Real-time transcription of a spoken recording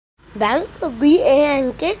bank,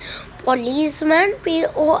 BANK, policeman,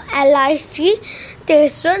 POLIC,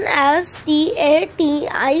 station, STATION,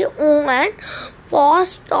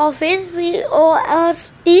 post office,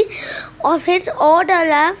 POST office,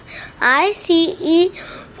 OFF, ICE,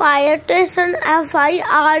 fire station,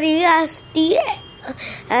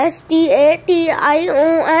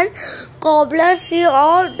 FIRESTATION, cobbler,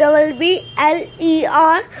 COBBLER,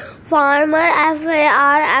 farmer,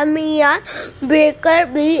 FARMER, baker,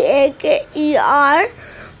 BAKER,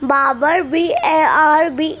 barber,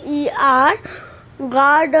 BARBER,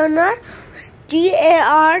 gardener,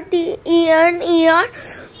 GARDENER,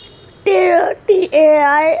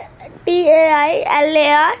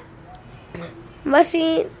 TAILAR,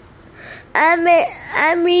 machine,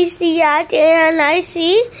 MECHANIC,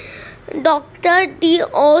 doctor,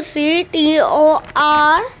 DOCTOR,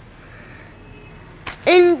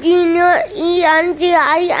 engineer,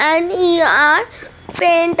 ENGINER,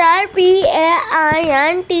 painter,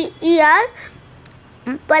 PAINTER,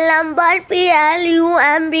 plumber,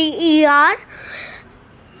 PLUMBER,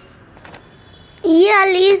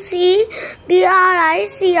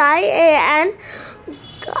 ELECTRICIAN,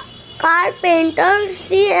 carpenter,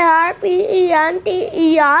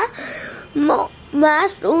 CARPENTER,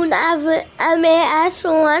 mason,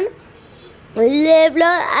 MASON,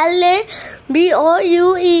 laborer,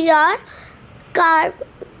 LABOUER,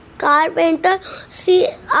 carpenter,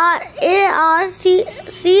 CRARCHITE,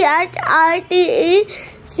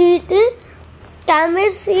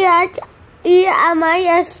 chemist,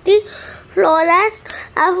 CHEMIST, florist, FLORIST,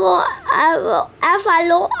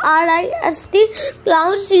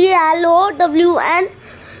 clown, CLOWN,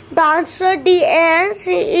 dancer,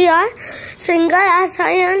 DANCER, singer,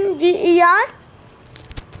 SINGER.